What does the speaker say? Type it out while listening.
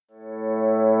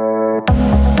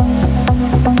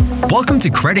Welcome to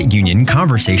Credit Union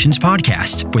Conversations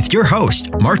Podcast with your host,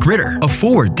 Mark Ritter, a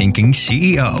forward-thinking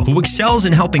CEO who excels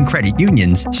in helping credit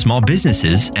unions, small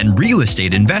businesses, and real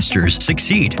estate investors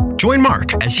succeed. Join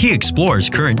Mark as he explores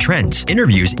current trends,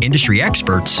 interviews industry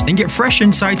experts, and get fresh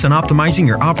insights on optimizing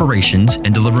your operations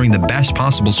and delivering the best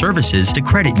possible services to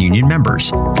credit union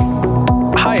members.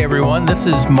 Hi, everyone. This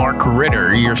is Mark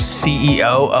Ritter, your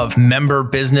CEO of Member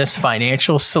Business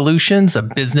Financial Solutions, a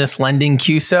business lending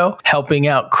CUSO, helping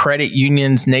out credit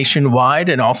unions nationwide,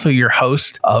 and also your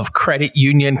host of Credit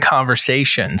Union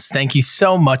Conversations. Thank you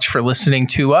so much for listening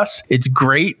to us. It's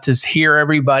great to hear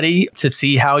everybody, to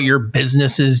see how your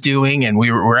business is doing, and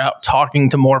we're out talking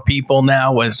to more people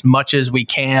now as much as we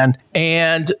can.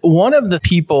 And one of the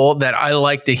people that I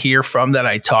like to hear from, that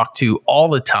I talk to all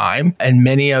the time, and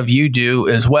many of you do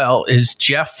as well, is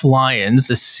Jeff Lyons,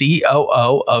 the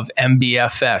COO of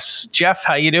MBFS. Jeff,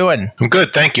 how you doing? I'm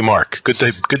good. Thank you, Mark. Good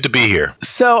to be here.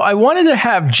 So I wanted to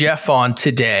have Jeff on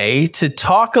today to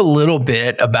talk a little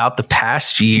bit about the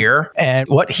past year and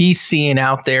what he's seeing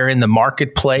out there in the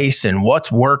marketplace and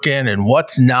what's working and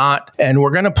what's not. And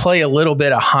we're going to play a little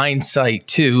bit of hindsight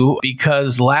too,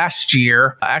 because last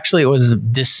year, actually it was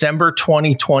December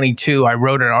 2022, I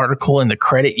wrote an article in the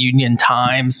Credit Union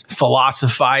Times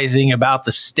philosophizing about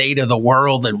the state of the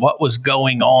world and what was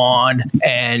going on.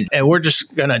 And we're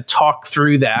just going to talk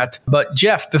through that. But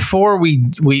Jeff, before we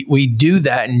do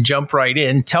that and jump right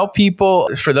in, tell people,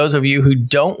 for those of you who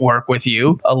don't work with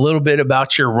you, a little bit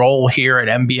about your role here at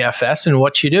MBFS and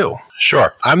what you do.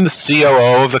 Sure. I'm the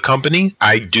COO of the company.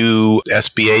 I do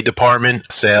SBA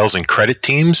department, sales, and credit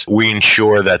teams. We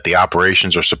ensure that the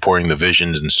operations are supporting the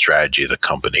vision and strategy of the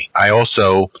company. I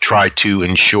also try to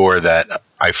ensure that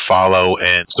I follow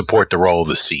and support the role of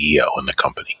the CEO in the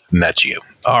company. And that's you.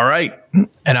 All right.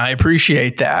 And I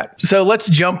appreciate that. So let's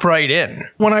jump right in.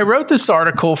 When I wrote this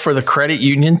article for the Credit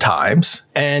Union Times,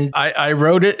 and I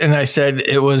wrote it and I said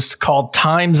it was called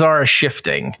Times Are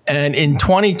A-Shifting. And in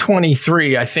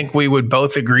 2023, I think we would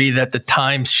both agree that the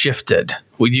times shifted.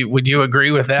 Would you agree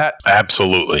with that?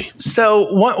 Absolutely.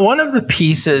 So one of the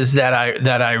pieces that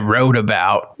I wrote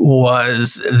about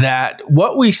was that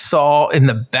what we saw in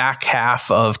the back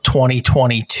half of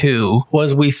 2022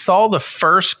 was we saw the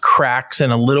first cracks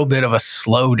in a little bit of a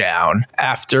slowdown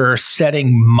after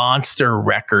setting monster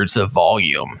records of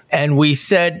volume. And we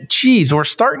said, geez, we're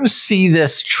starting to see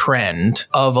this trend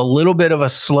of a little bit of a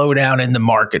slowdown in the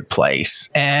marketplace.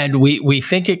 And we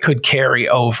think it could carry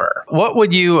over. What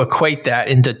would you equate that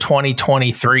into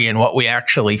 2023 and what we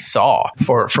actually saw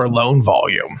for loan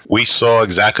volume? We saw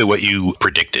exactly what you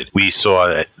predicted. We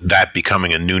saw that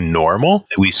becoming a new normal.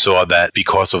 We saw that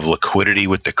because of liquidity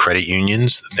with the credit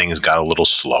unions, things got a little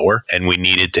slower and we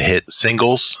needed to hit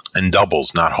singles and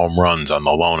doubles, not home runs on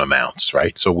the loan amounts,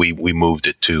 right? So we moved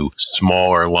it to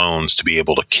smaller loans to be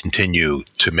able to continue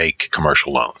to make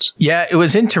commercial loans. Yeah, it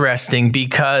was interesting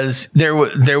because there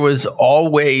was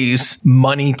always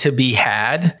money to be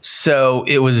had. So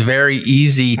it was very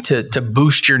easy to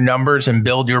boost your numbers and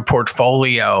build your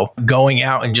portfolio going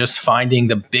out and just finding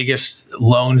the biggest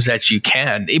loans that you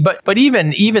can. But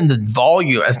even the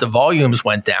volume, as the volumes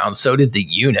went down, so did the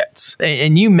units.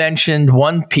 And you mentioned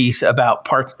one piece about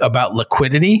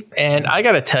liquidity. And I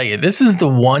got to tell you, this is the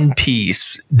one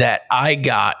piece that I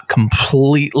got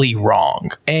completely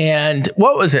wrong. And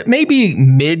what was it? Maybe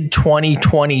mid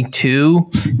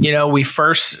 2022, we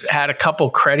first had a couple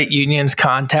credit unions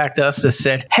contact us that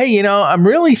said, hey, I'm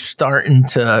really starting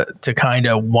to kind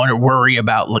of want to worry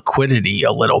about liquidity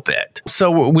a little bit.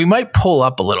 So we might pull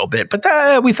up a little bit, but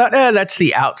we thought, that's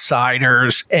the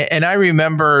outsiders. And I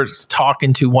remember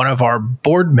talking to one of our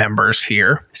board members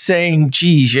here saying,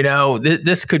 geez,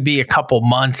 this could be a couple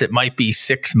months. It might be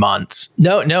 6 months.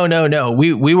 No.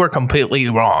 We were completely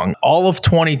wrong. All of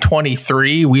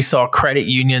 2023, we saw credit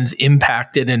unions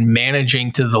impacted in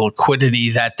managing to the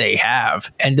liquidity that they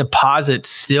have. And deposits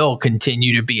still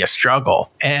continue to be a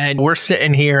struggle. And we're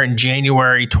sitting here in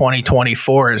January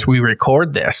 2024 as we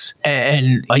record this.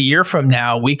 And a year from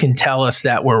now, we can tell us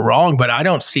that we're wrong, but I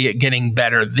don't see it getting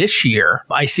better this year.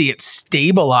 I see it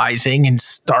stabilizing and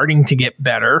starting to get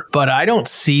better, but I don't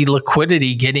see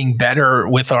liquidity getting better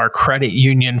with our credit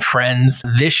union friends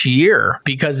this year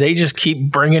because they just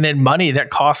keep bringing in money that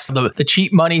costs the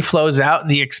cheap money flows out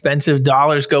and the expensive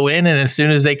dollars go in. And as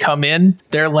soon as they come in,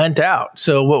 they're lent out.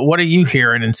 So what are you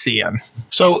hearing and seeing?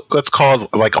 So let's call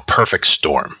it like a perfect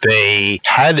storm. They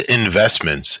had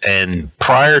investments and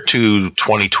prior to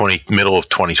 2020, middle of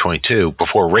 2022,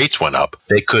 before rates went up,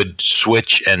 they could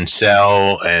switch and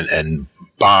sell and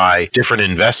buy different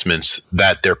investments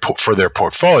that for their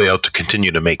portfolio to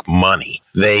continue to make money.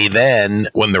 They then,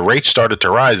 when the rates started to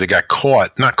rise, they got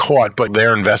not caught, but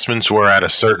their investments were at a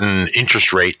certain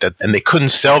interest rate and they couldn't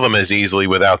sell them as easily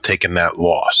without taking that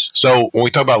loss. So when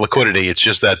we talk about liquidity, it's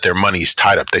just that their money's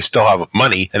tied up. They still have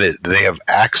money and they have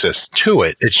access to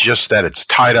it. It's just that it's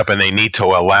tied up and they need to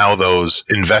allow those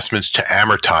investments to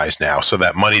amortize now so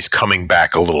that money's coming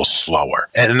back a little slower.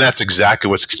 And that's exactly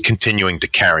what's continuing to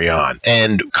carry on.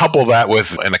 And couple that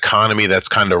with an economy that's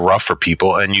kind of rough for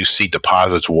people, and you see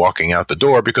deposits walking out the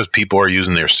door because people are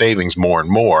using their savings more and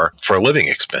more for living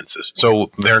expenses. So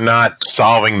they're not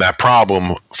solving that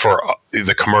problem for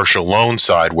the commercial loan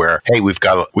side where, hey, we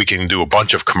can do a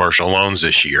bunch of commercial loans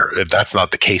this year. That's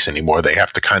not the case anymore. They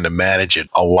have to kind of manage it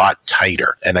a lot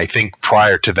tighter. And I think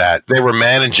prior to that, they were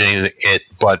managing it,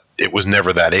 but it was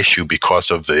never that issue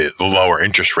because of the lower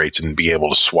interest rates and be able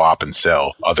to swap and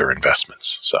sell other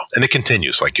investments. So, and it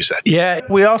continues, like you said. Yeah,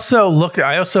 I also looked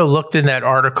in that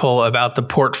article about the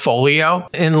portfolio.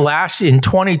 In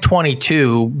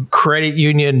 2022, credit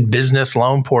union business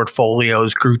loan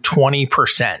portfolios grew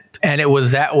 20%. And it was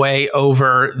that way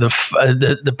over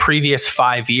the previous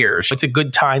 5 years. It's a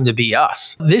good time to be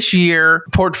us. This year,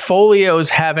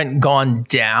 portfolios haven't gone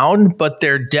down, but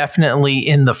they're definitely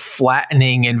in the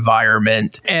flattening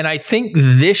environment. And I think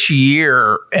this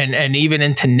year and even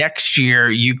into next year,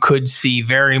 you could see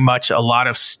very much a lot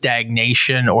of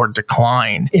stagnation or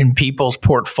decline in people's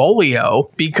portfolio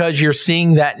because you're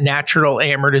seeing that natural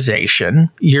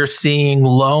amortization. You're seeing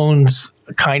loans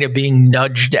kind of being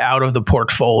nudged out of the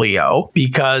portfolio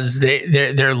because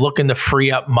they're looking to free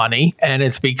up money and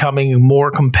it's becoming more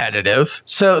competitive.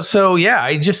 So yeah,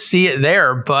 I just see it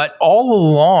there. But all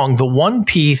along,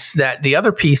 the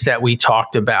other piece that we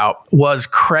talked about was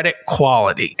credit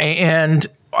quality. And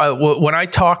when I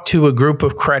talk to a group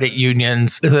of credit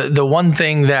unions, the one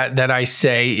thing that I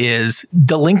say is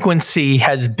delinquency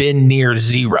has been near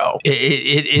zero.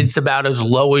 It's about as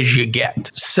low as you get.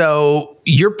 So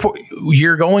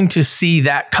you're going to see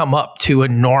that come up to a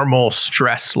normal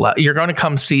stress level. You're going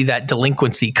to see that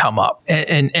delinquency come up,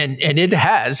 and it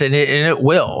has, and it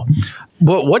will.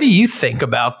 What do you think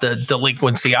about the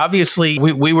delinquency? Obviously,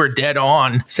 we were dead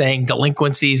on saying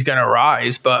delinquency is going to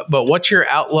rise, but what's your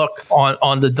outlook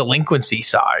on the delinquency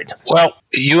side? Well,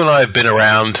 you and I have been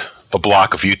around the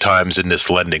block a few times in this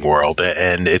lending world,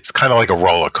 and it's kind of like a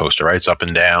roller coaster, right? It's up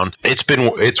and down.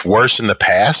 It's worse in the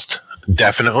past.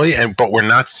 Definitely. But we're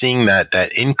not seeing that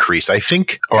increase. I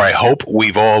think, or I hope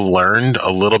we've all learned a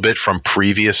little bit from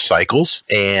previous cycles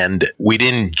and we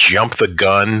didn't jump the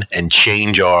gun and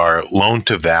change our loan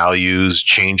to values,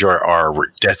 change our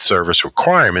debt service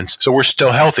requirements. So we're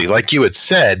still healthy. Like you had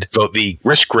said, the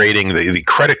risk rating, the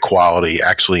credit quality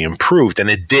actually improved,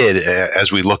 and it did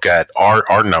as we look at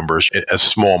our numbers, a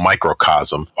small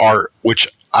microcosm, which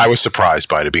I was surprised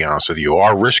by, to be honest with you.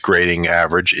 Our risk rating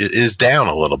average is down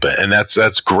a little bit, and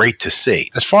that's great to see.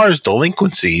 As far as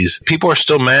delinquencies, people are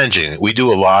still managing it. We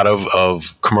do a lot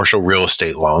of commercial real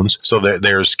estate loans, so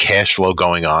there's cash flow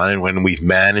going on, and when we've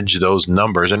managed those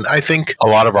numbers, and I think a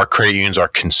lot of our credit unions are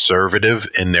conservative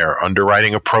in their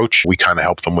underwriting approach. We kind of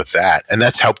help them with that, and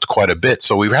that's helped quite a bit.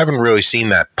 So we haven't really seen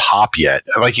that pop yet.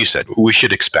 Like you said, we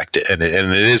should expect it, and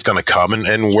it is going to come,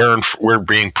 and we're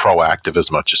being proactive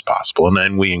as much as possible,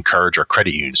 and we encourage our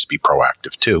credit unions to be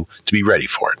proactive too, to be ready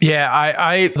for it.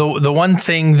 Yeah, the one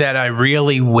thing that I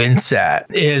really wince at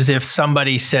is if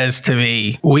somebody says to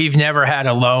me, we've never had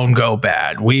a loan go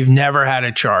bad. We've never had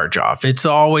a charge off. It's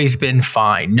always been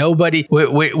fine. Nobody,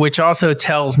 which also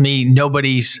tells me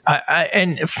nobody's,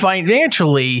 and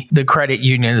financially, the credit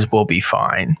unions will be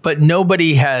fine, but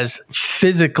nobody has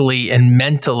physically and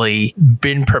mentally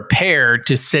been prepared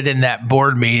to sit in that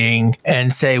board meeting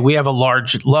and say, we have a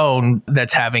large loan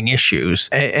that's having issues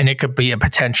and it could be a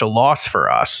potential loss for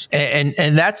us.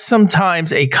 And that's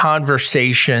sometimes a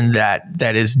conversation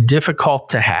that is difficult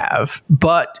to have,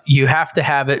 but you have to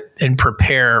have it and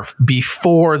prepare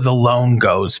before the loan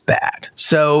goes bad.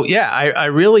 So yeah, I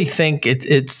really think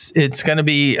it's going to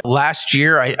be last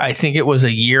year. I think it was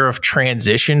a year of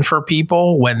transition for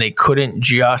people when they couldn't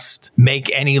just make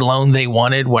any loan they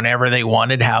wanted, whenever they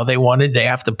wanted, how they wanted. They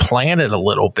have to plan it a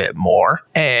little bit more.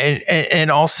 And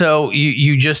also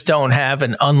you just don't have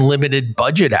an unlimited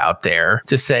budget out there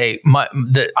to say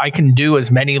that I can do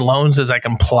as many loans as I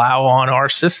can plow on our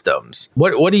systems.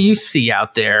 What do you see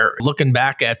out there looking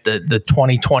back at the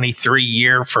 2023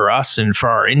 year for us and for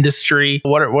our industry?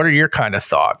 What are your kind of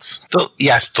thoughts? So,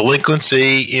 yes,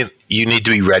 delinquency you need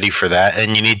to be ready for that,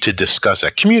 and you need to discuss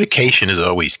that. Communication is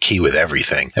always key with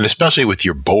everything, and especially with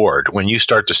your board when you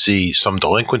start to see some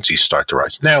delinquencies start to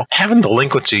rise. Now, having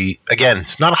delinquency, again,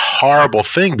 it's not a horrible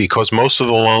thing because most of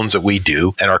the loans that we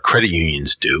do and our credit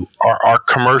unions do are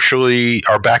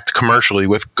backed commercially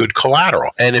with good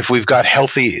collateral. And if we've got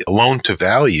healthy loan to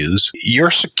values,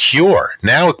 you're secure.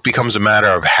 Now it becomes a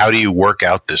matter of how do you work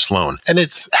out this loan? And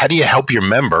it's how do you help your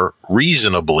member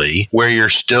reasonably where you're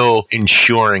still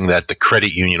ensuring that the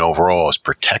credit union overall is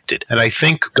protected. And I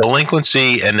think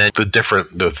delinquency and then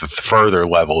the further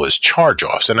level is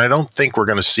charge-offs. And I don't think we're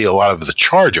going to see a lot of the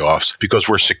charge-offs because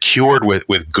we're secured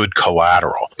with good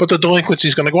collateral. But the delinquency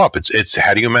is going to go up. It's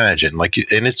how do you manage it?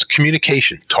 And it's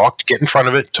communication. Get in front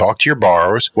of it, talk to your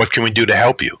borrowers. What can we do to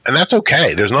help you? And that's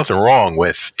okay. There's nothing wrong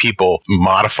with people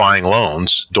modifying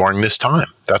loans during this time.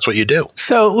 That's what you do.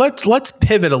 So let's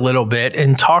pivot a little bit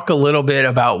and talk a little bit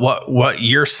about what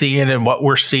you're seeing and what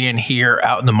we're seeing here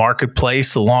out in the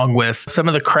marketplace, along with some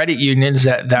of the credit unions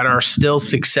that are still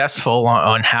successful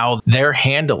on how they're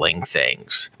handling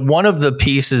things. One of the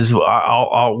pieces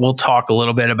we'll talk a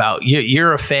little bit about.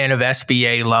 You're a fan of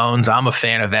SBA loans. I'm a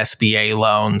fan of SBA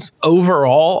loans.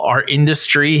 Overall, our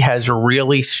industry has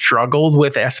really struggled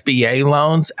with SBA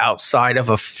loans outside of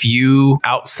a few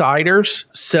outsiders.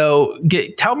 So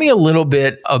tell me a little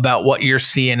bit about what you're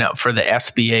seeing up for the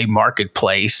SBA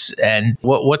marketplace and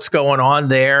what's going on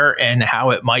there and how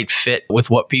it might fit with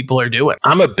what people are doing.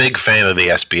 I'm a big fan of the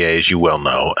SBA, as you well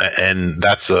know, and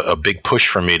that's a big push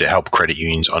for me to help credit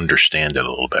unions understand it a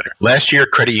little better. Last year,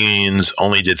 credit unions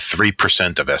only did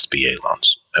 3% of SBA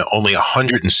loans. Only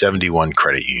 171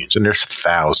 credit unions, and there's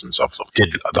thousands of them.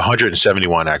 The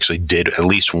 171 actually did at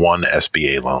least one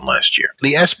SBA loan last year.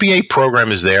 The SBA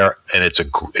program is there, and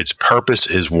its purpose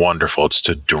is wonderful. It's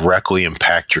to directly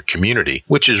impact your community,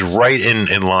 which is right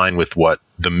in line with what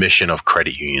the mission of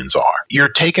credit unions are. You're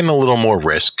taking a little more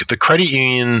risk. The credit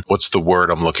union, what's the word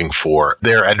I'm looking for?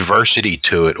 Their adversity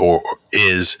to it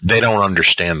is they don't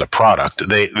understand the product.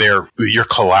 Your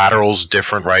collateral's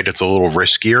different, right? It's a little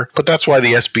riskier, but that's why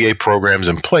the SBA program's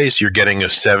in place. You're getting a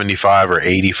 75 or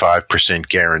 85%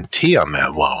 guarantee on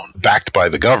that loan backed by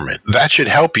the government. That should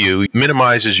help you,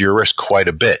 minimizes your risk quite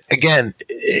a bit. Again,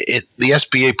 the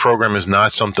SBA program is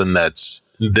not something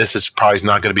this is probably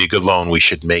not going to be a good loan. We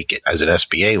should make it as an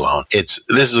SBA loan.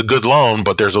 This is a good loan,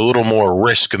 but there's a little more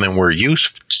risk than we're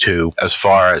used to as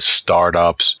far as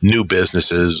startups, new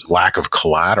businesses, lack of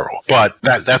collateral. But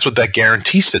that's what that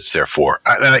guarantee sits there for.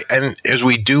 And as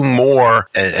we do more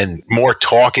and more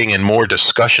talking and more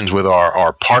discussions with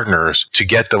our partners to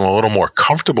get them a little more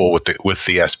comfortable with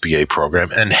the SBA program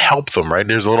and help them, right?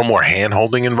 There's a little more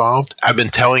hand-holding involved. I've been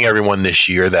telling everyone this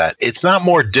year that it's not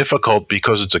more difficult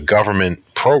because it's a government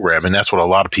program, and that's what a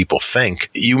lot of people think.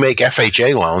 You make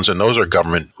FHA loans, and those are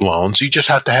government loans. You just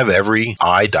have to have every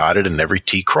I dotted and every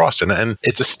T crossed, and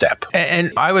it's a step.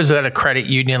 And I was at a credit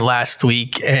union last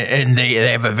week, and they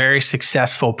have a very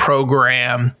successful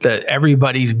program that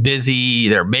everybody's busy,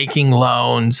 they're making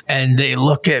loans, and they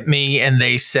look at me and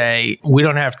they say, we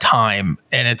don't have time.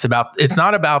 And it's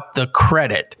not about the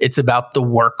credit, it's about the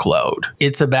workload.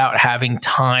 It's about having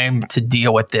time to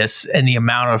deal with this and the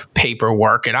amount of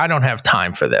paperwork, and I don't have time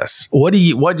for this.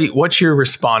 What's your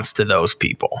response to those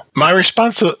people? My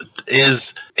response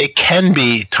is it can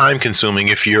be time consuming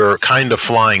if you're kind of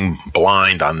flying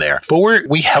blind on there. But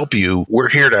we help you. We're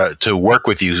here to work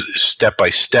with you step by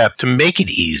step to make it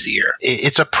easier.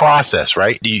 It's a process,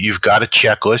 right? You've got a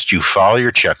checklist. You follow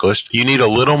your checklist. You need a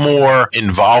little more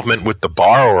involvement with the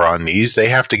borrower on these. They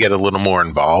have to get a little more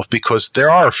involved because there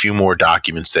are a few more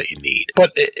documents that you need.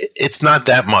 But it's not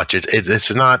that much.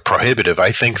 It's not prohibitive.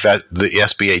 I think that the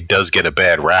SBA does get a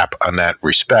bad rap on that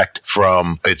respect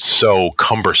from it's so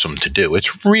cumbersome to do.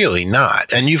 It's really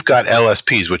not. And you've got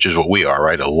LSPs, which is what we are,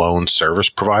 right? A loan service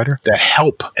provider that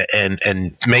help and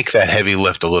make that heavy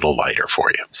lift a little lighter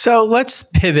for you. So let's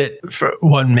pivot for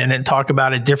 1 minute and talk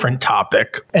about a different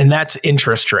topic, and that's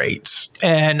interest rates.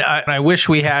 And I wish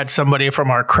we had somebody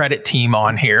from our credit team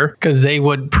on here because they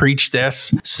would preach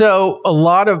this. So a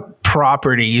lot of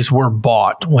properties were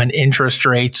bought when interest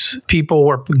rates, people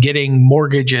were getting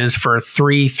mortgages for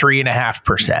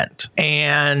 3.5%.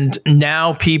 And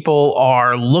now people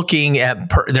are looking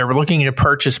to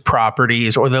purchase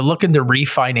properties, or they're looking to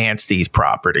refinance these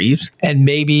properties. And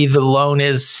maybe the loan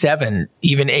is 7,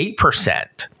 even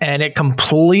 8%. And it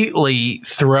completely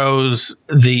throws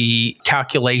the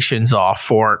calculations off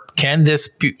for can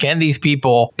these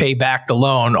people pay back the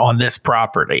loan on this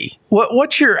property?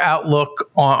 What's your outlook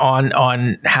on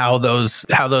on how those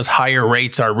higher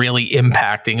rates are really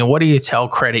impacting? And what do you tell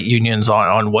credit unions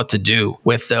on what to do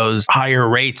with those higher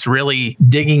rates, really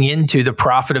digging into the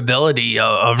profitability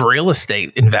of real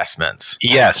estate investments?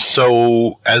 Yes.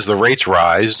 So as the rates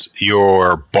rise,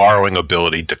 your borrowing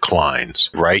ability declines,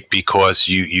 right? Because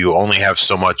you only have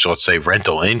so much, let's say,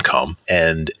 rental income,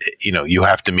 and you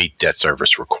have to meet debt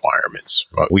service requirements.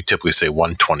 We typically say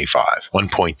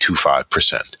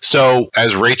 1.25%. So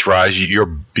as rates rise,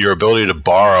 your ability to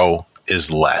borrow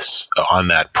is less on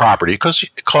that property because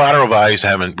collateral values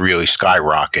haven't really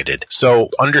skyrocketed. So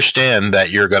understand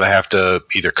that you're going to have to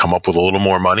either come up with a little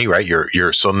more money, right?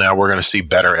 So now we're going to see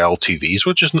better LTVs,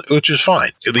 which is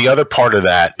fine. The other part of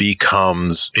that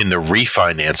becomes in the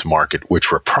refinance market, which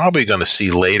we're probably going to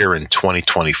see later in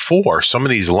 2024. Some of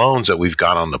these loans that we've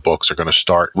got on the books are going to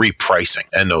start repricing,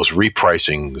 and those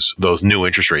repricings, those new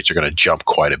interest rates are going to jump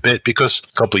quite a bit because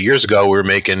a couple of years ago we were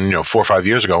making, 4 or 5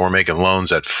 years ago, we're making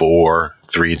loans at 4,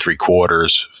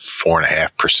 3.75%,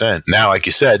 4.5%. Now, like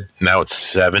you said, now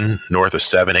it's north of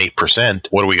 7, 8%.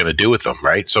 What are we going to do with them,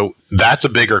 right? So that's a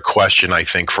bigger question, I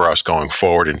think, for us going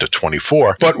forward into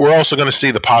 24. But we're also going to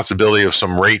see the possibility of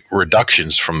some rate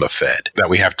reductions from the Fed that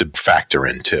we have to factor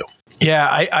in too.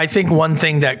 Yeah, I think one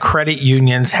thing that credit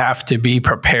unions have to be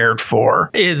prepared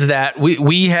for is that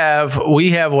we have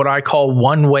what I call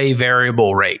one-way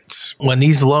variable rates. When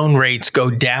these loan rates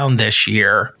go down this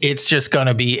year, it's just going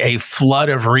to be a flood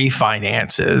of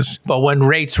refinances. But when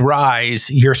rates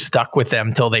rise, you're stuck with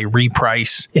them till they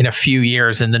reprice in a few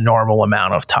years in the normal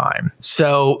amount of time.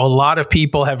 So a lot of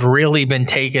people have really been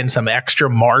taking some extra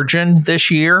margin this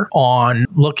year on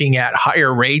looking at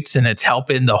higher rates, and it's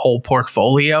helping the whole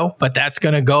portfolio. But that's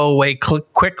going to go away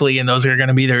quickly, and those are going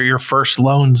to be your first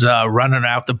loans running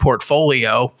out the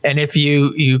portfolio. And if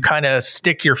you kind of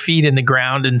stick your feet in the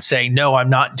ground and say, no, I'm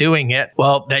not doing it,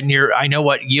 well, then I know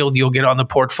what yield you'll get on the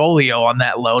portfolio on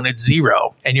that loan. It's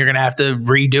 0, and you're going to have to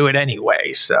redo it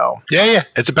anyway. So yeah,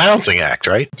 it's a balancing act,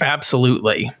 right?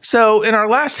 Absolutely. So in our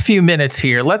last few minutes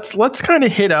here, let's kind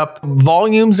of hit up.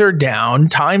 Volumes are down,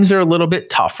 times are a little bit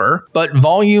tougher, but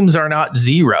volumes are not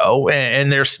 0,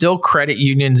 and there's still credit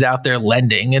unions out there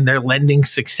lending, and they're lending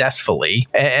successfully.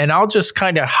 And I'll just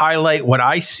kind of highlight what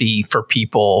I see for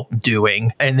people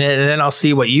doing, and then I'll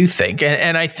see what you think.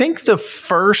 And I think the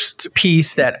first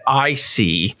piece that I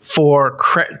see for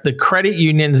the credit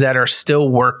unions that are still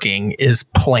working is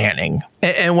planning.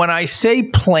 And when I say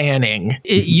planning,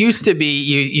 it used to be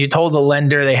you told the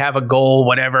lender they have a goal,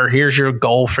 whatever, here's your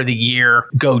goal for the year,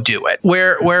 go do it.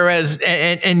 Whereas,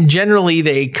 and generally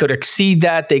they could exceed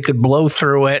that, they could blow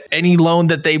through it. Any loan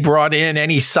that they brought in,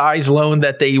 any size loan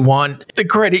that they want, the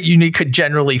credit union could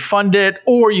generally fund it,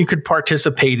 or you could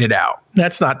participate it out.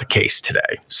 That's not the case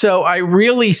today. So I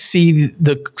really see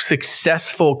the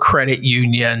successful credit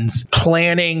unions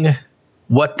planning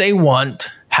what they want,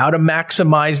 how to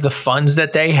maximize the funds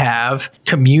that they have,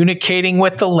 communicating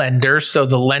with the lenders so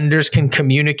the lenders can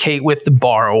communicate with the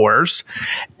borrowers,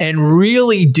 and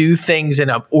really do things in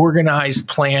an organized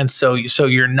plan so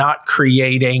you're not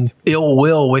creating ill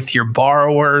will with your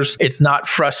borrowers. It's not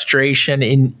frustration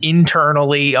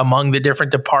internally among the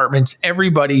different departments.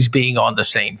 Everybody's being on the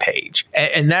same page.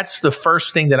 And that's the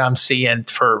first thing that I'm seeing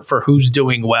for who's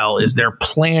doing well is they're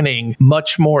planning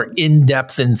much more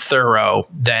in-depth and thorough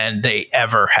than they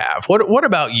ever have. What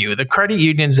about you? The credit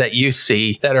unions that you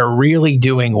see that are really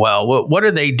doing well, what are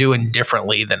they doing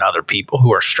differently than other people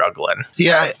who are struggling?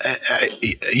 Yeah,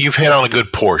 you've hit on a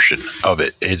good portion of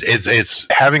it. It's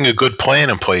having a good plan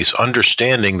in place,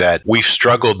 understanding that we've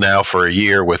struggled now for a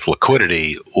year with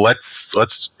liquidity.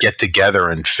 Let's get together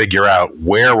and figure out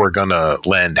where we're going to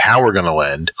lend, how we're going to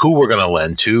lend, who we're going to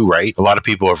lend to, right? A lot of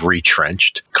people have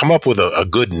retrenched. Come up with a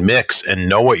good mix and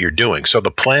know what you're doing. So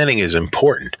the planning is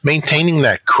important. Maintaining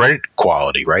that credit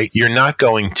quality, right? You're not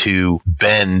going to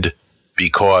bend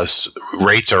because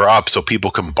rates are up so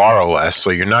people can borrow less.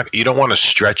 So you don't want to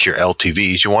stretch your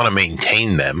LTVs. You want to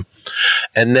maintain them.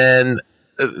 And then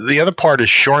the other part is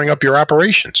shoring up your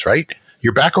operations, right?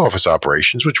 Your back office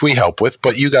operations, which we help with,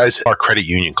 but you guys, our credit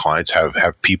union clients,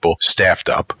 have people staffed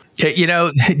up. You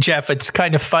know, Jeff, it's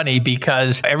kind of funny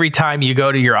because every time you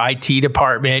go to your IT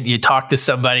department, you talk to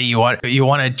somebody, you want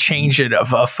to change it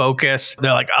of a focus.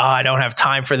 They're like, I don't have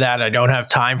time for that. I don't have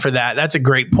time for that. That's a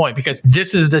great point because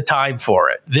this is the time for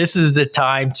it. This is the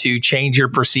time to change your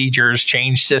procedures,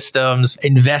 change systems,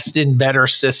 invest in better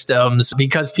systems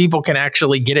because people can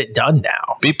actually get it done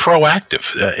now. Be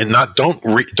proactive and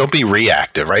don't be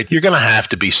reactive, right? You're going to have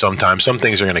to be sometimes. Some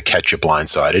things are going to catch you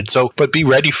blindsided. So, but be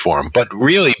ready for them. But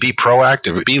really Be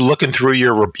proactive. Be looking through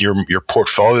your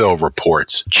portfolio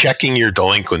reports, checking your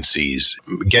delinquencies,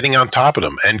 getting on top of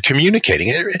them, and communicating.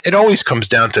 It always comes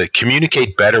down to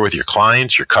communicate better with your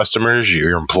clients, your customers,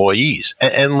 your employees,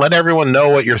 and let everyone know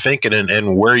what you're thinking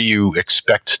and where you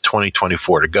expect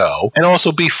 2024 to go. And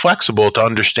also be flexible to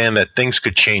understand that things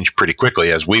could change pretty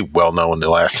quickly, as we well know in the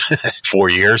last 4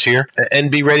 years here, and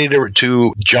be ready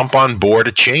to jump on board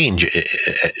a change.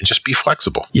 Just be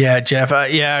flexible. Yeah, Jeff.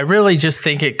 I really just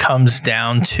think it comes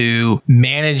down to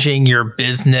managing your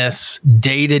business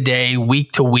day to day,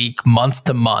 week to week, month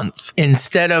to month,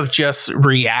 instead of just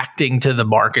reacting to the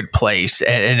marketplace.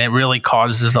 And it really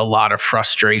causes a lot of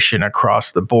frustration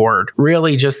across the board.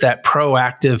 Really just that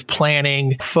proactive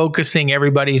planning, focusing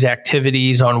everybody's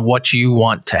activities on what you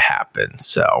want to happen.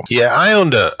 So yeah, I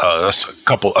owned a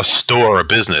store, a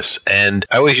business, and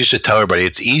I always used to tell everybody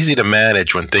it's easy to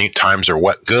manage when times are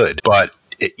good, but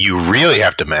you really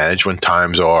have to manage when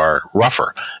times are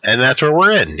rougher. And that's where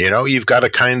we're in. You've got to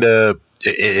kind of,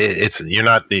 you're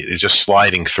not just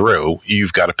sliding through.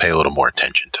 You've got to pay a little more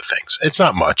attention to things. It's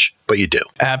not much, but you do.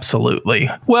 Absolutely.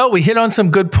 Well, we hit on some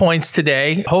good points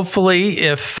today. Hopefully,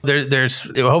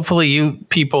 hopefully you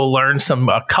people learn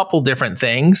a couple different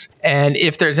things. And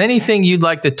if there's anything you'd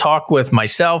like to talk with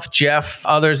myself, Jeff,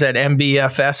 others at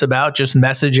MBFS about, just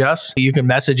message us. You can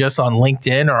message us on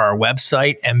LinkedIn or our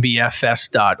website,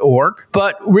 mbfs.org.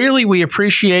 But really, we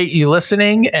appreciate you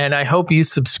listening, and I hope you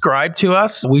subscribe to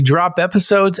us. We drop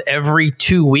episodes every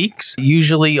 2 weeks,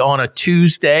 usually on a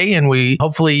Tuesday, and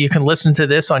hopefully you can listen to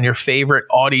this on your favorite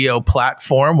audio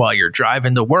platform while you're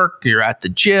driving to work, you're at the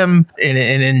gym, and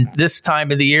in this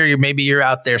time of the year, maybe you're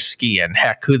out there skiing.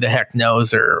 Heck, who the heck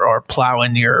knows, or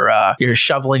plowing you're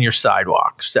shoveling your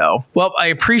sidewalk. So, well, I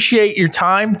appreciate your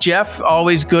time, Jeff.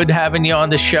 Always good having you on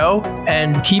the show,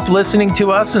 and keep listening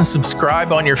to us and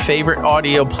subscribe on your favorite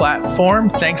audio platform.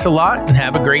 Thanks a lot, and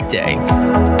have a great day.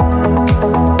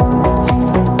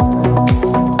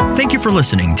 Thank you for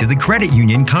listening to the Credit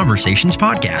Union Conversations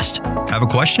podcast. Have a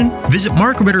question? Visit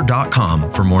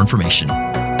markritter.com for more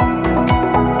information.